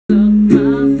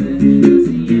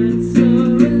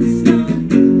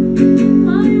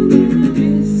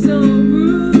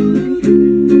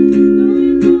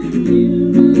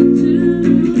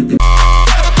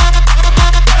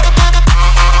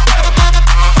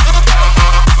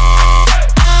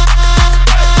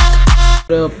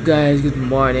What up guys, good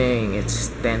morning.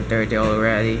 It's 10:30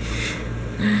 already.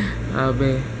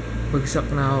 Abe,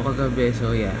 bagsak na ako kagabi.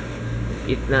 So yeah,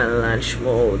 eat na lunch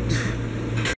mode.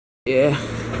 Yeah,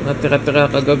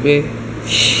 natira-tira kagabi.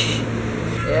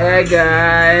 Yeah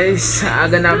guys,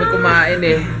 aga namin kumain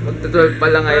eh. Magta-12 pa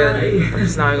lang ngayon.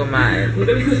 Tapos na kami kumain.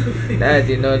 Dahil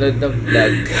dinunod ng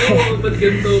vlog.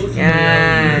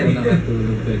 Yan.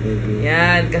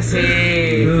 Yan kasi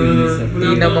di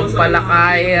naman pala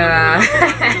kaya.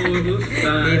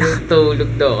 Di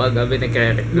natulog daw kagabi,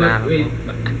 nagre-reklamo.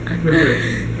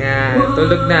 Yan,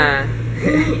 tulog na.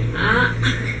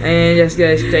 And yes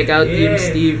guys, check out Yimz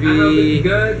TV.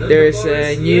 There's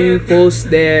a new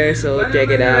post there, so check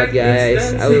it out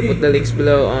guys. I will put the links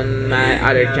below on my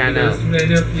other channel.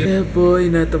 Yeah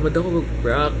boy, natamad ako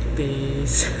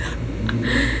mag-practice.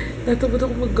 Natamad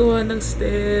ako maggawa ng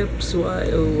steps. Why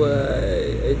oh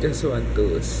why? I just want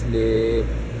to sleep.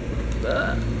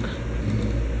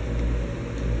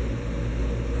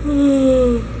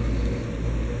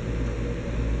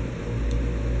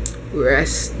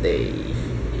 Rest day.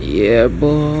 Yeah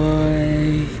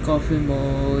boy, coffee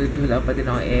mode. Wala pa din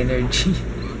ako energy.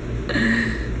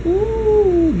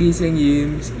 Woo, gising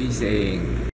Yimz,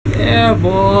 gising. Yeah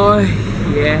boy.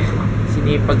 Yeah,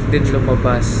 sinipag din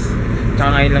lumabas.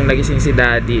 Tsaka ngayon lang nagising si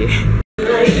daddy eh.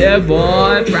 Yeah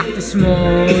boy, practice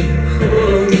mode.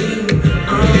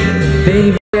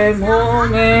 Baby, I'm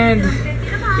home and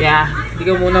yeah, hindi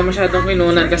ka muna masyadong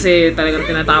kinunan kasi talagang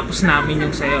tinatapos namin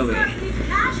yung sayaw eh.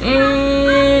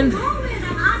 And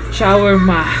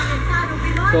shawarma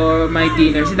for my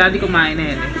dinner. Si daddy kumain na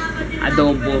yan eh.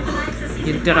 Adobo.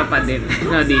 Yung tira pa din.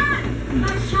 No, di.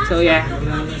 So yeah,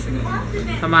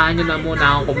 samahan nyo na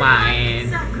muna akong kumain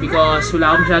because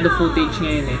wala akong masyado footage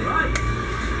ngayon eh.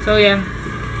 So yeah.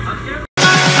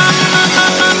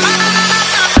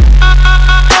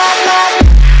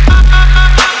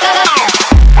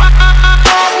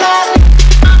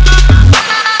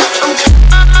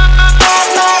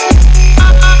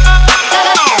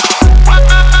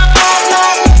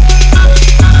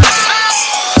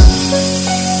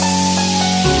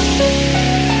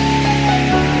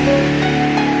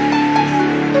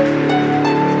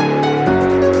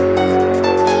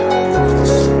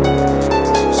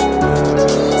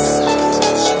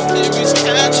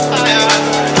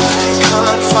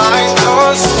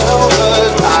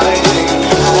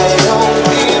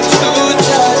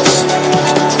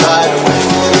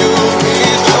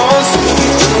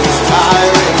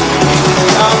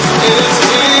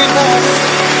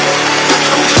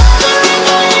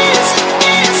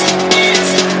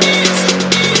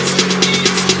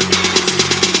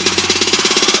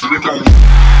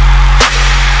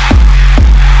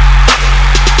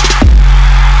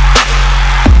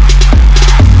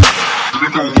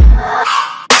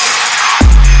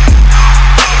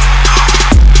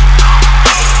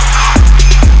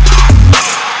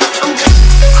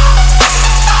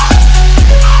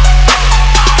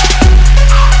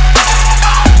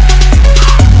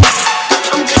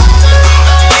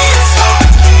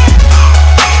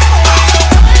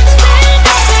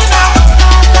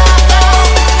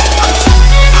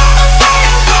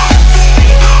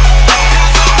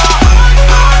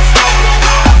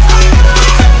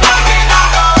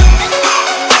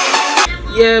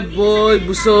 Yeah boy,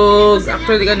 busog.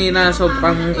 Actually kanina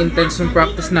sobrang intense yung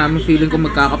practice namin. Feeling ko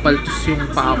magkakapaltos yung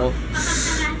paa ko.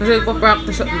 Kasi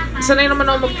nagpa-practice. Sanay naman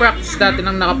ako mag-practice dati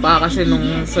ng nakapaa kasi nung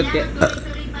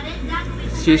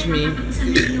excuse me.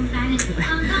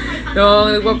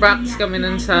 Nung nagpa-practice kami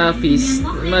nun sa feast,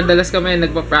 madalas kami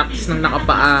nagpa-practice ng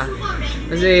nakapaa.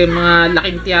 Kasi mga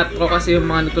laking teatro kasi yung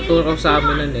mga nagtuturo sa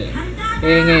amin nun eh.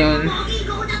 Eh ngayon,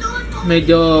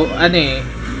 medyo ano eh,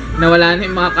 nawala na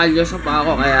yung mga kalyo sa paa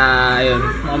ko kaya ayun,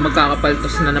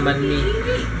 magkakapaltos na naman me.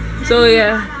 So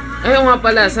yeah, ayun nga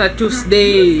pala sa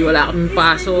Tuesday, wala kaming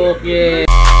pasok. Yeah.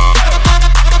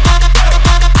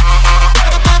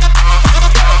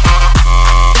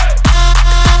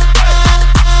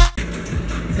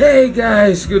 Hey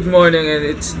guys, good morning and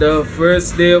it's the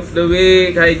first day of the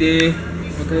week. Hi Day.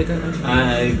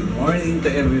 Hi, good morning to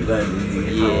everybody.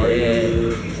 Yeah. How are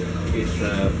you? It's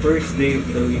the first day of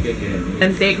the week again.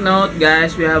 And take note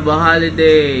guys, we have a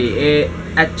holiday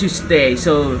at Tuesday.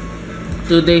 So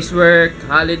 2 days work,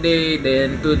 holiday,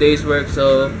 then 2 days work.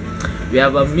 So we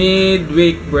have a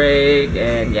mid-week break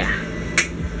and yeah.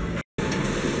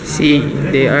 See,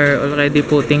 they are already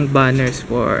putting banners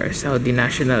for Saudi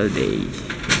National Day.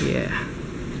 Yeah.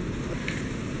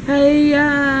 Hiya!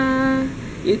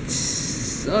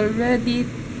 It's already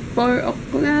 4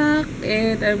 o'clock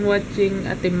and I'm watching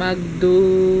Ate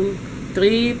Magdo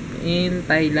trip in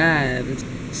Thailand.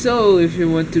 So if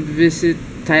you want to visit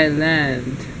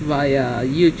Thailand via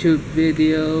YouTube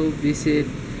video, visit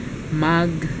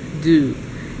Magdu,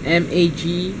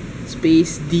 MAG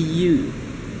space DU.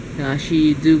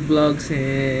 She do vlogs,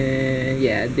 and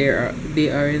yeah, they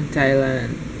are in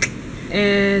Thailand.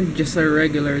 And just a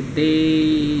regular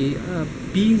day,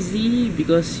 busy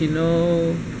because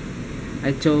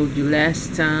I told you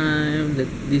last time that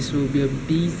this will be a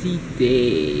busy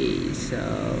day.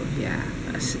 So yeah,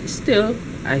 still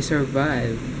I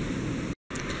survived.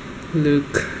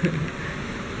 Look,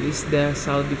 is the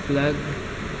Saudi flag?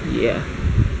 Yeah,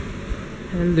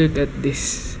 and look at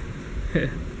this.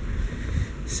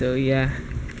 So yeah,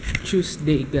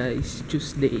 Tuesday guys,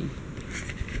 Tuesday.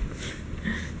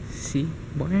 See?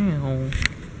 Wow.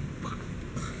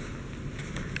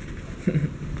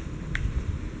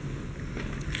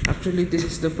 Actually, this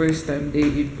is the first time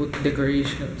they put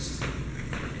decorations.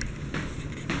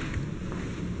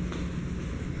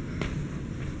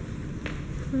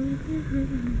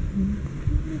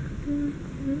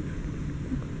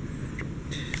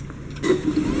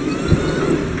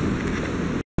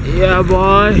 Yeah,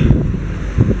 boy.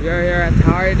 We are here at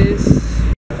Hardis.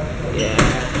 Yeah.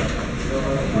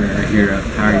 We're here at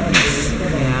Hardis.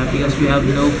 Yeah, because we have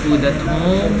no food at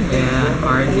home. Yeah,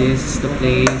 Hardis is the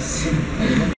place.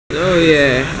 So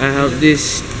yeah, I have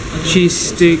this cheese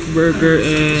steak burger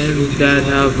and that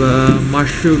have a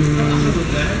mushroom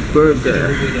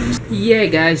burger. Yeah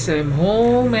guys, I'm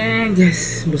home and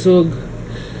yes, busog.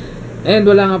 And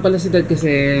wala nga pala si Dad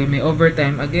kasi may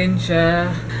overtime again siya.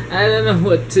 I don't know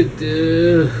what to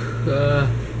do.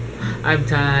 I'm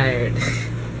tired.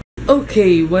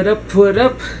 Okay, what up, what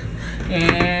up?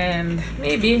 And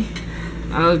maybe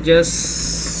I'll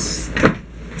just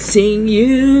sing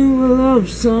you a love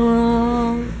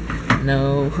song.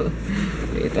 No,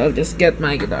 wait, I'll just get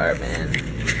my guitar, man.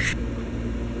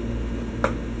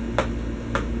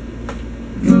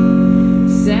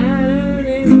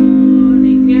 Saturday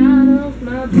morning, out of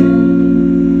my bed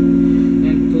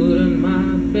and put on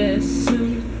my best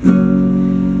suit.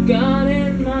 Got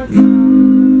in my car,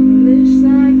 looks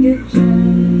like a jet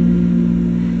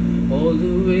all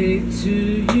the way to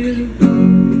you.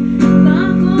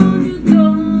 Knock on your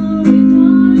door with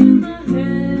all in my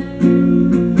hand.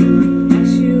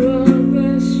 Ask you all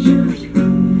questions.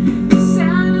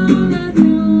 Sat on the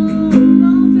door,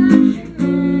 no fashion.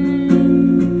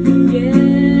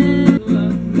 Yeah,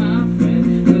 look, my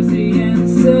friend, 'cause the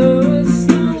answer is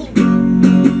no.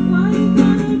 Why you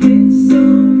gotta be so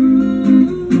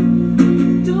rude?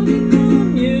 Don't you know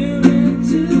I'm human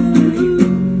too?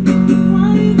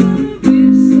 Why you gotta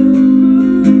be so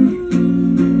rude?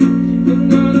 I'm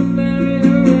gonna marry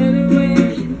her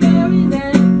anyway. Marry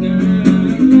that girl,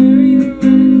 marry her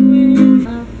anyway.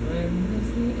 My friend, 'cause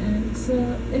the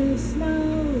answer is no.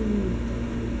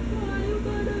 Why you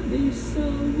gotta be so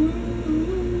rude?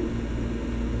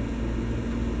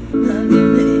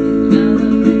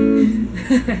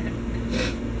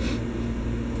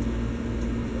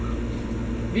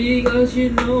 Because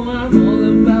you know I'm all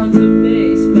about the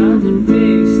bass, no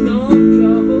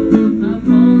trouble. I'm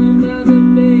all about the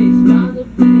bass, no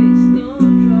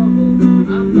trouble.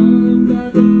 I'm all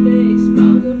about the bass, no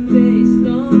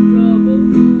trouble.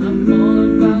 I'm all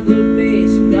about the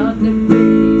bass,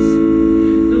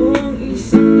 Noong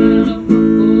isang araw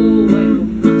ako ay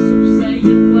pumasok sa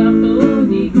iyong kwarto.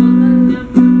 Di ko alam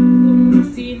kung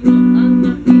sino ang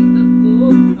nakita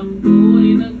ko. Ako ay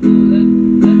nagulat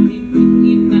at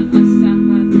hindi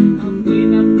inaasahan. Ako'y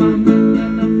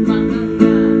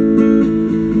napanganga.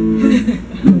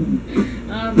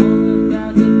 I'm all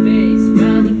about the bass,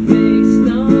 no trouble. I'm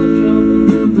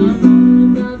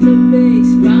all about the bass,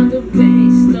 no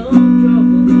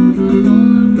trouble. I'm all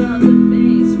about the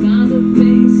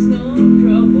bass, no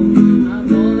trouble.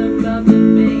 I'm all about the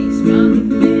bass,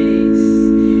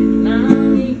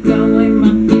 Nang ikaw ay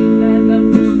makilala,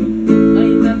 puso ko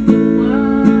ay natuwa.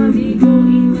 Di ko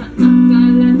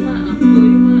inaakala na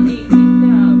ako'y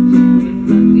maiinap.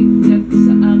 Pag-ikat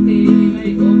sa akin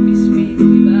ay office mate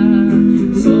kita.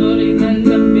 Sorry na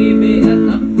lang baby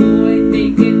at ako ay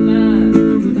taken na.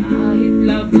 Kahit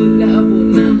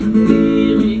labo-labo na ang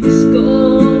lyrics ko,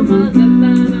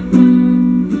 maganda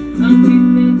naman ang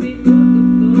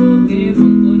pinag-inutot.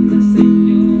 Ewan ko na sa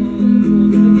inyo.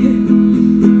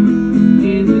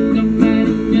 Ewan ka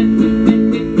meron yan,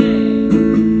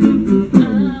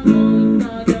 I'm all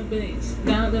about the bass,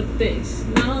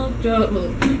 no trouble.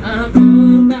 I'm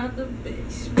all about the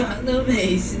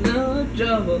bass, no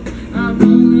trouble. I'm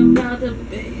all about the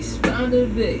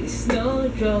bass, no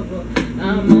trouble.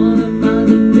 I'm all about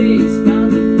the bass,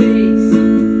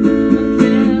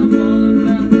 Yeah, I'm all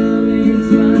about the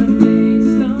bass,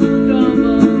 no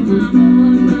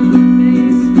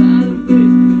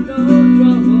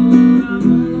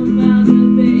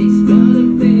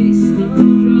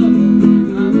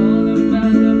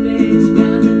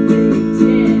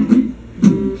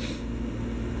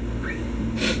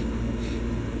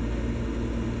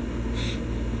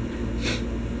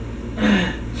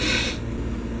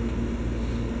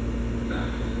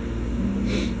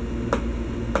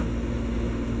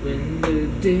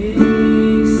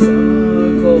days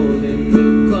are cold and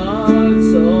the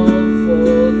cards all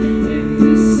fall, and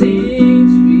the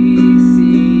saints we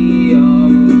see are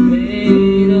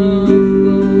made of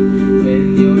gold. When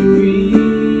your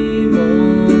dream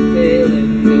won't fail,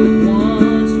 and the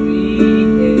ones we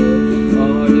hail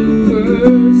are the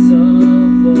worst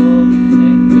of all,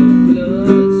 and the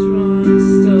bloods run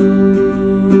stone.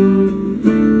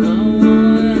 I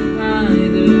wanna hide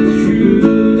the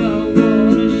truth, I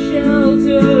wanna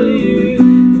shelter you,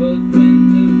 but when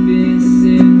the beast's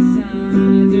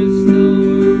inside, there's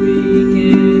nowhere we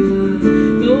can hide.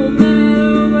 No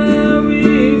matter where we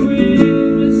live,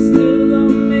 we're still all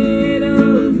made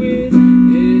of grit.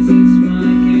 This is my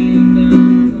kingdom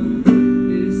come.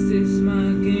 This is my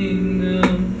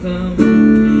kingdom come.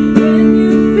 When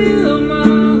you feel my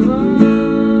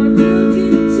heart, look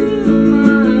into my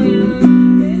eyes.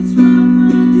 It's where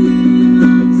my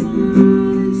demons hide.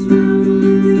 It's where my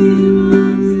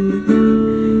demons hide.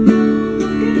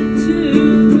 Don't get too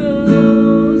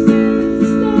close,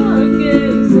 it's dark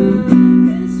inside.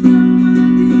 It's where my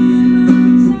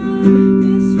demons hide.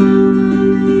 It's where my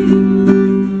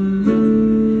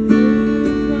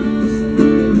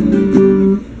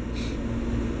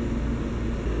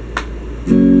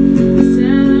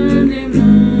Saturday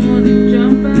morning,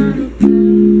 jump out of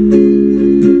bed,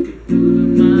 put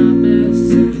my best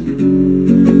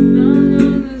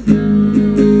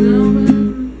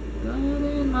got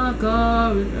in my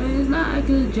car, it rains like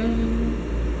a jam,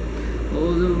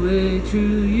 all the way to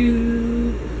you.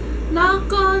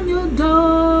 Knock on your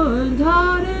door and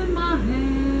heart in my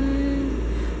hand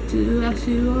to ask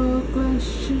you a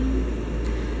question.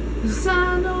 'Cause I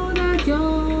know that you're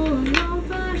an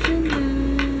old-fashioned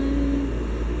man,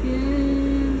 yeah.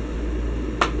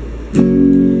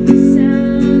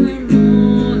 Saturday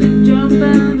morning, jump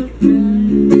out of bed.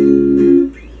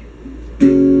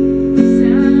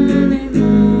 Saturday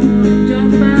morning,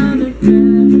 jump out of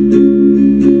bed.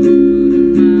 Put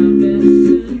on my best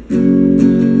suit,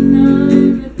 not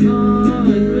in the car,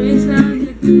 and race like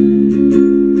a dead,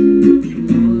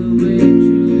 all the way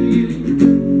to you.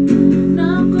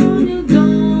 Knock on your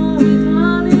door with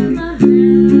heart in my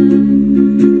hand,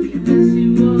 ask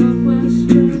you a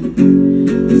question.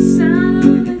 'Cause I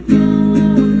know that you're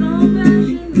an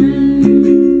old-fashioned man,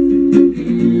 yeah.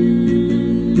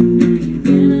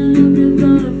 Can I have your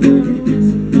daughter for the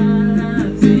rest of my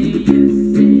life? Say yes,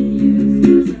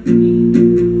 'cause I need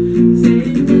you. Say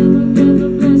never, never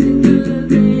blessing to the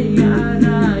day I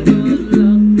die. Good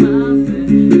luck, my friend,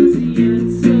 'cause the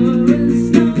answer is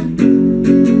no.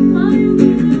 Why you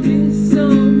gonna be so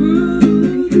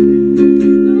rude?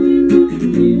 No, you know I'm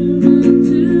human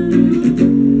too.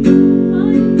 Why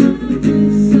you gonna be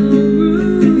so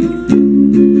rude?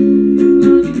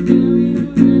 Gonna marry you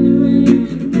anyway,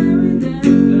 marry that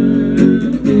girl.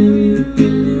 Marry you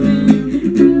anyway,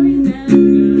 marry that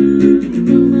girl.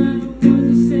 No matter what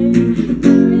you say,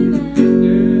 marry that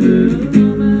girl. No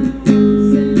matter what you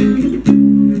say.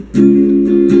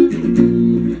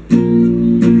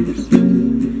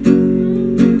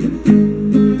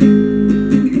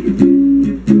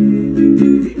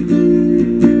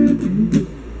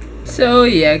 So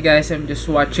yeah guys, I'm just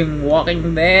watching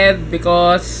Walking Dead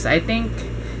because I think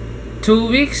 2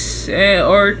 weeks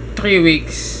or 3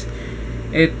 weeks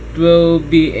it will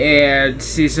be aired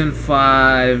season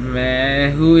 5,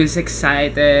 man. Who is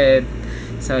excited?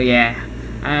 So yeah,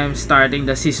 I'm starting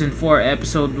the season 4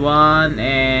 episode 1,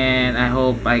 and I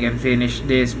hope I can finish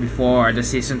this before the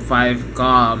season 5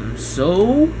 comes.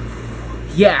 So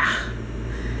yeah,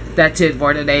 that's it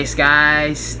for today's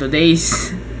guys.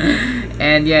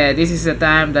 And yeah, this is the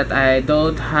time that I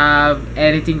don't have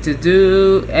anything to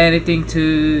do, anything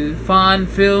to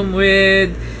film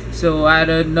with. So I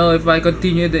don't know if I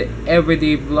continue the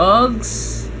everyday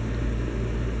vlogs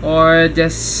or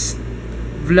just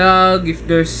vlog if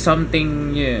there's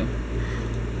something new.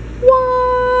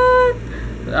 What?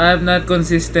 I'm not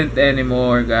consistent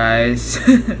anymore, guys.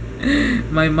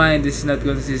 My mind is not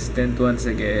consistent once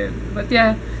again. But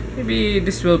yeah, maybe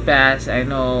this will pass. I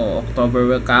know October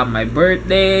will come. My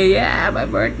birthday. Yeah, my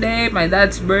birthday. My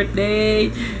dad's birthday.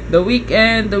 The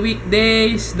weekend, the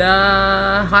weekdays,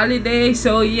 the holiday.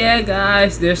 So yeah,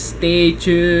 guys, just stay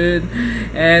tuned.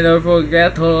 And don't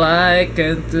forget to like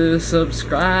and to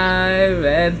subscribe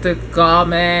and to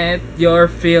comment your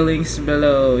feelings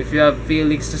below. If you have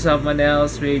feelings to someone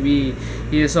else, maybe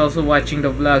he is also watching the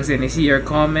vlogs and he see your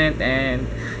comment, and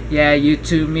yeah, you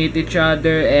two meet each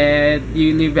other and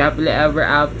you live happily ever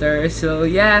after. So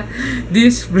yeah,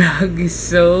 this vlog is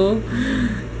so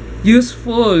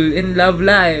useful in love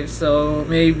life. So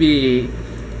maybe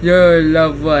your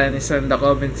loved one is on the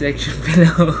comment section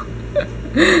below.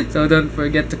 So don't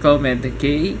forget to comment,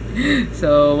 okay?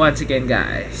 So once again,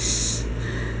 guys,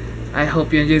 I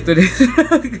hope you enjoyed today's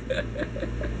vlog.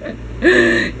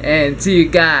 And see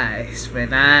you guys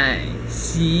when I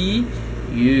see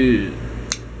you.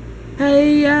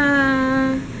 Hey,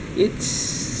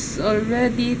 it's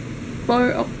already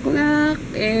 4 o'clock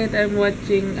and I'm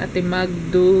watching Ate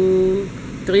Magdo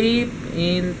trip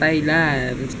in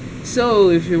Thailand. So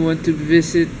if you want to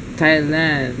visit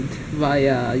Thailand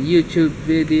via YouTube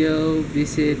video,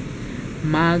 visit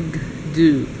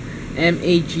Magdu,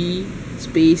 MAG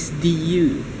space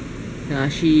DU.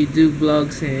 She do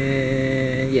vlogs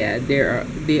and yeah,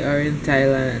 they are in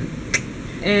Thailand.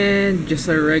 And just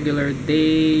a regular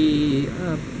day,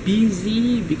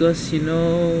 busy because you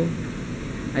know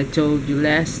I told you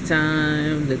last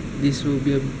time that this will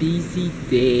be a busy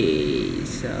day.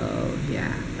 So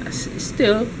yeah,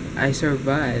 still I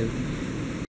survived.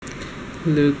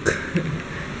 Look,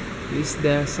 is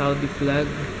the Saudi flag?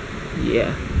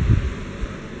 Yeah,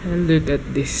 and look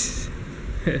at this.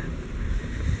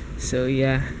 So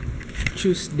yeah,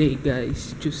 Tuesday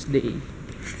guys, Tuesday.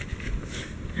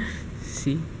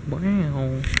 See?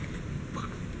 Wow.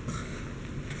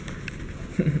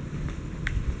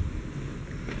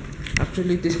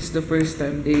 Actually, this is the first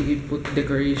time they put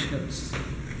decorations.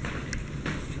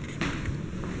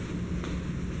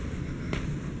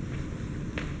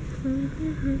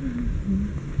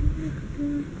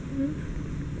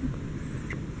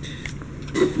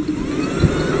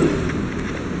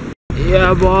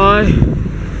 Yeah, boy.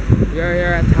 We are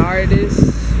here at Hardis.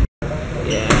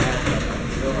 Yeah.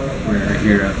 We're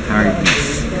here at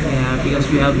Hardis. Yeah, because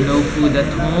we have no food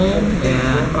at home.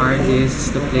 Yeah, Hardis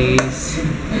is the place.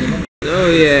 So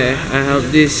yeah, I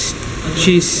have this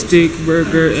cheese steak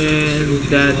burger and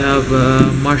that have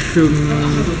a mushroom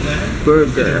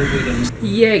burger.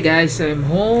 Yeah guys, I'm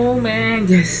home and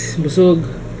yes, busog.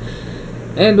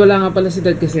 And wala nga pala si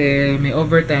Dad kasi may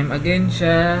overtime again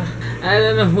siya. I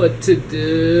don't know what to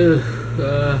do.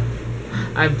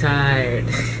 I'm tired.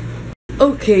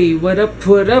 Okay, what up,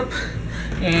 what up?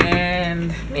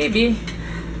 And maybe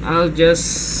I'll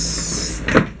just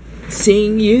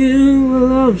sing you a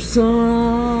love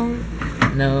song.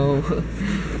 No,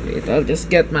 wait, I'll just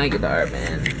get my guitar,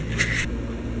 man.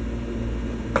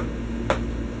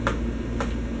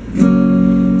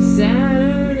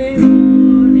 Saturday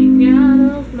morning,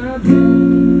 out of my bed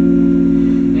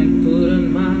and put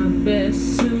on my best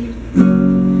suit.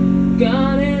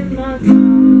 Got in my car,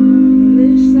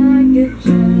 looks like a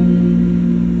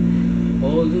jet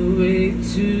all the way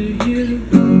to you.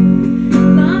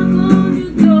 Knock on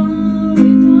your door,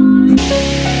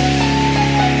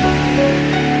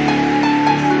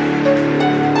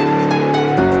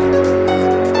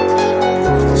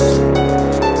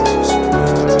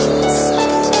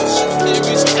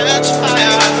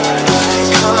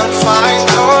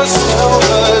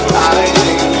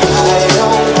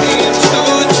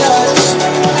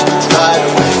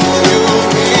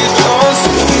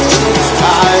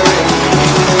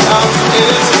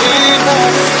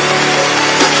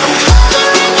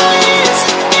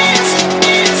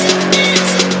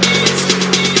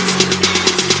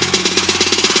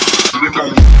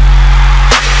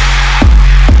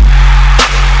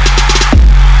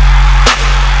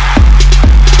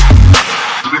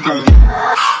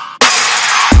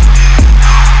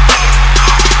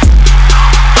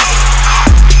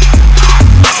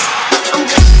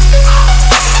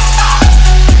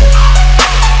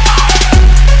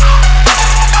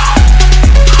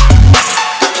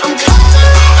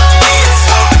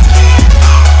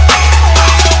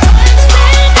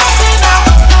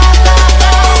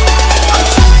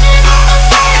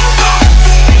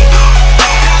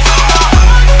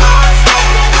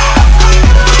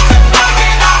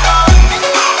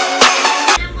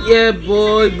 yeah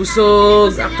boy,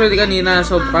 busog. Actually kanina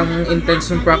sobrang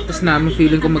intense ng practice namin.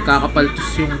 Feeling ko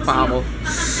magkakapaltos yung paa ko.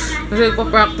 Kasi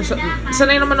nagpa-practice,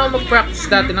 sanay naman ako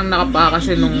mag-practice dati nang nakapaa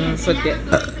kasi nung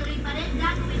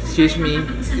excuse me.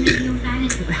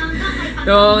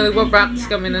 Nung nagpa-practice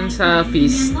kami nun sa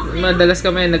feast, madalas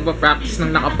kami nagpa-practice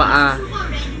ng nakapaa.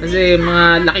 Kasi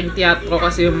mga laking teatro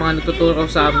kasi yung mga nagtuturo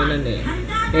sa amin nun eh.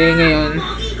 Eh ngayon,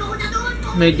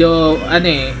 medyo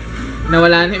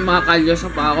nawala na yung mga kalyo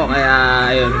sa paa ko kaya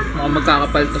ayun,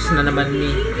 magkakapaltos na naman me.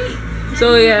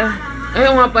 So yeah,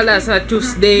 ayun nga pala sa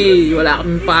Tuesday, wala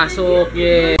kaming pasok,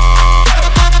 yeah.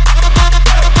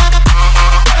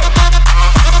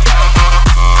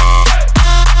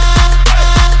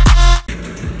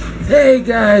 Hey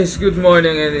guys, good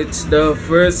morning and it's the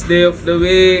first day of the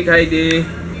week. Hi D.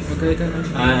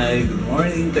 Hi, good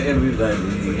morning to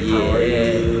everybody. Yeah. How are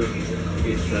you?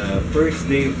 It's first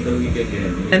day of the week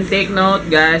again. And take note,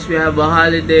 guys, we have a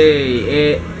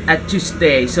holiday at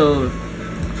Tuesday. So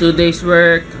 2 days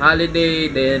work, holiday,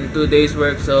 then 2 days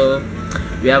work. So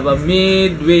we have a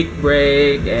mid-week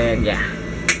break, and yeah.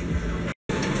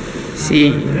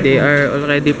 See, they are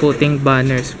already putting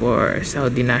banners for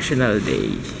Saudi National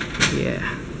Day.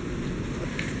 Yeah.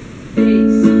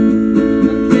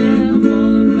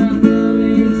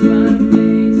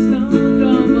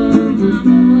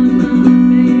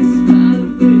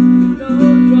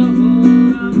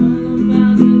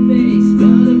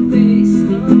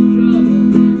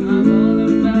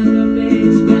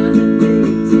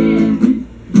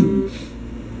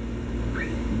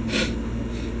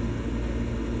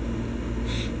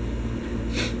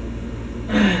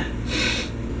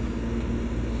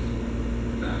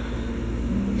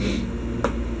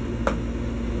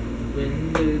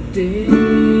 When the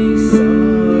days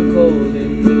are cold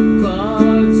and the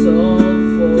cards all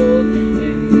fall,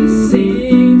 and the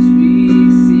things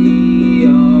we see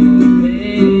are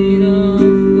made of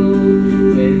gold,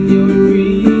 when your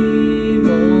dream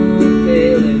won't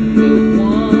fail and the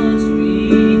ones we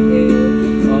hail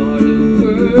are the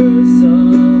worst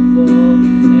of all,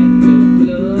 and the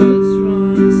blood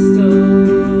runs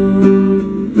stone.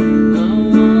 I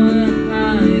wanna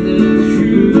hide the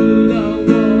truth, I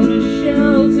wanna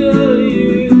shelter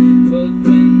you, but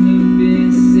when the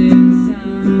beast's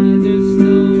inside, there's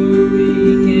nowhere we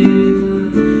can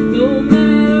hide. No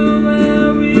matter where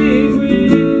we live,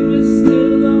 we're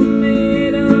still all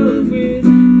made of grit.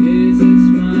 This is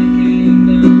my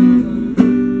kingdom come.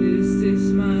 This is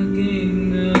my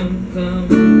kingdom come.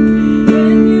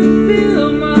 When you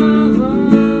feel my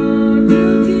heart,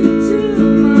 look into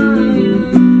my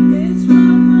eyes. It's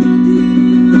where my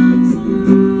demons are.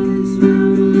 It's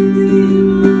where my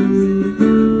demons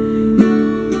are.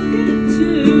 Don't get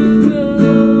too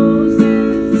close,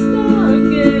 it's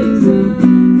dark inside.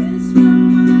 It's where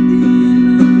my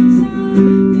demons are.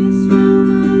 It's where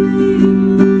my demons are.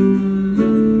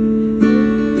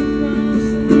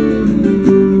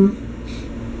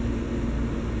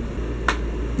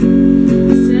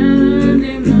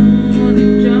 Saturday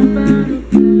morning, jump out of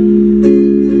bed,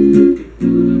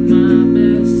 doing my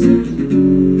best.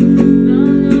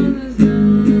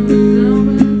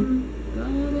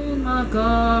 Got in my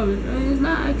car, it rains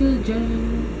like a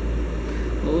jam,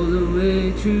 all the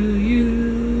way to you.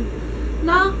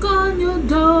 Knock on your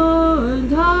door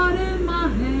and heart in my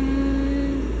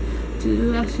hand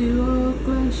to ask you a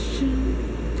question,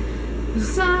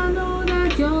 'cause I know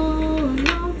that you're an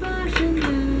old-fashioned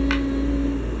man.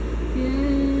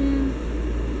 Yeah.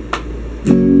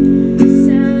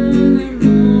 Saturday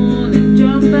morning,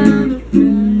 jump out of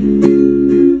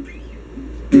bed.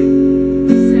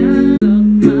 Stand up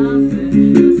my bed,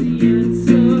 'cause the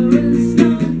answer is no.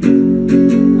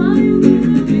 Why you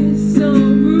gonna be so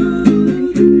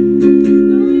rude?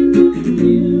 No, you're not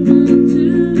human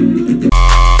too.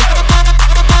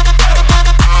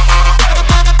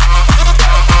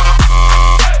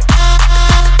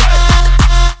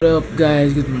 What up,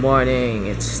 guys? Good morning.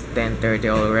 It's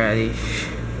 10:30 already.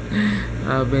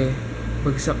 Grabe,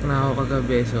 bagsak na ako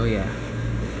kagabi. So yeah,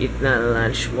 eat na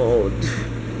lunch mode.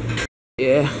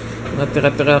 Yeah,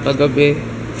 natira-tira kagabi.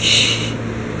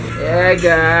 Yeah,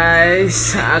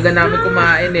 guys, aga namin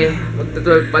kumain eh.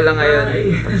 Magta-12 pa lang ngayon.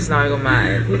 Tapos na kami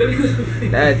kumain.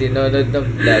 Dahil dinunod ng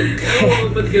vlog.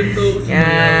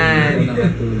 Yan.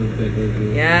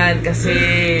 Yan, kasi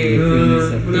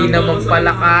di naman pala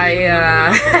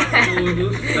kaya.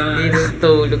 Di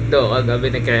natulog daw kagabi,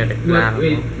 nagre-reklamo.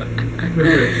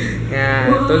 Yan,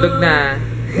 tulog na.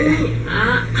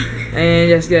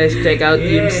 And yes, guys, check out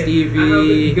Yimz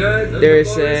TV.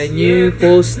 There's a new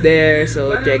post there,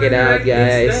 so check it out,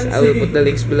 guys. I will put the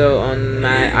links below on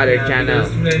my other channel.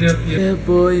 Yeah,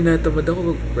 boy, natamad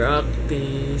ako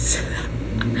mag-practice.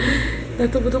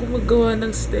 Natamad ako maggawa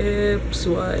ng steps.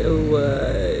 Why, oh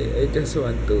why? I just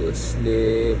want to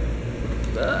sleep.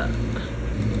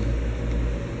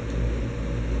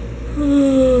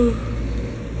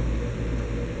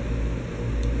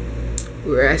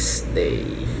 Rest day.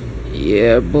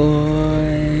 Yeah,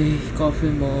 boy.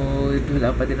 Coffee mode.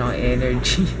 Wala pa din ako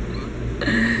energy.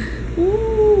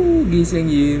 Woo! Gising,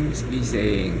 Yimz.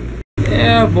 Gising.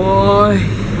 Yeah, boy.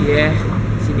 Yeah.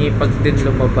 Sinipag din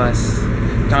lumabas.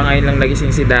 Tsaka ngayon lang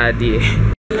nagising si daddy eh.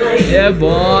 Yeah,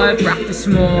 boy. Practice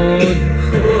mode.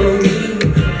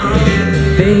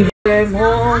 Baby, I'm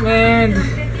home and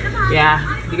yeah,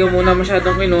 hindi ka muna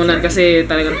masyadong kinunan kasi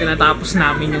talagang tinatapos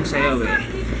namin yung sayaw eh.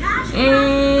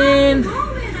 And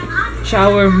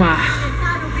shawarma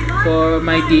for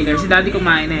my dinner. Si daddy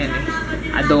kumain na yan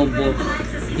eh. Adobo.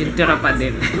 Yung tira pa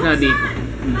din. No, di.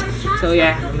 So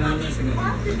yeah,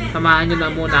 samahan nyo na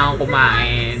muna akong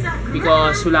kumain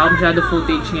because wala akong masyado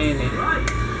footage ngayon eh.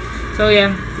 So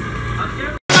yeah.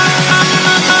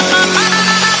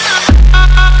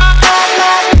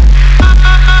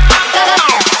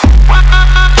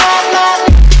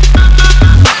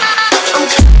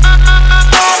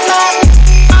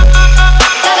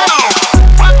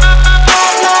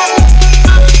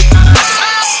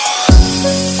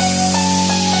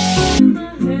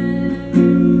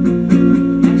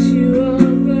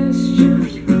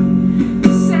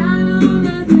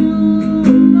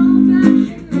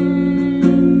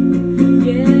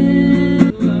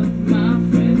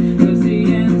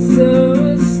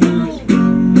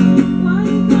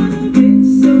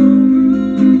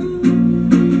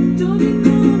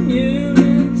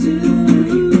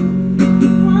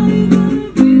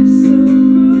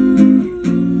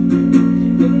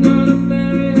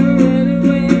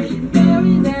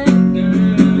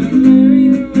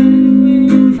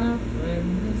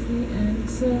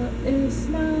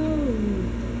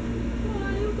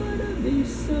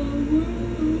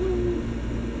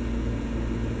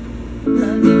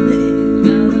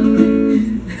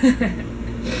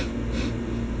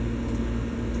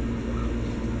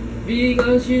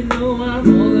 Because you know I'm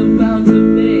all about the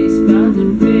bass, no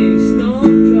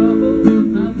trouble.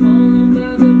 I'm all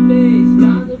about the bass,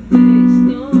 no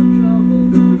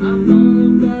trouble. I'm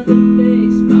all about the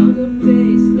bass, no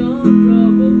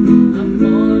trouble. I'm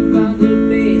all about the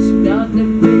bass,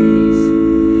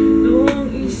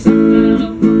 Noong isang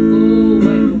araw ako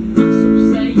ay pumasok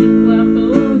sa iyong kwarto,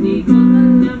 di ko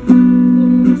alam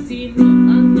kung sino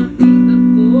ang nakita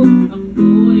ko. Ako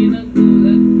ay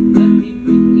nagulat.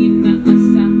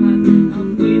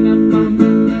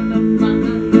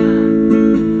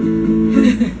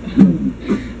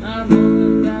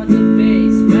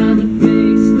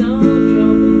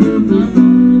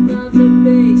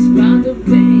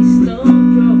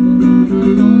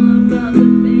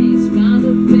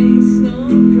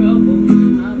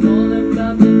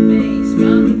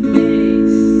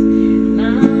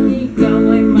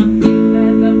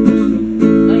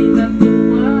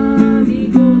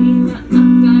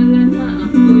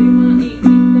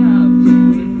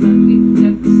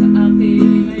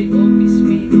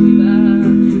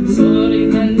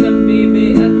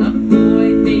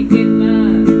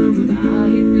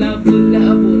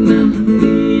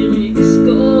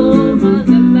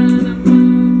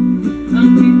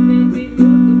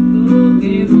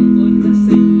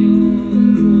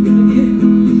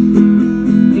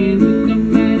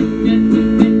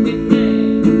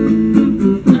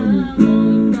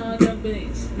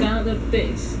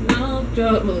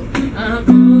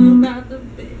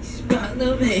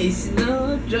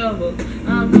 No trouble.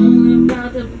 I'm all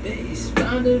about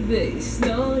the bass,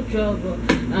 no trouble.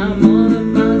 I'm all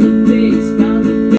about the bass.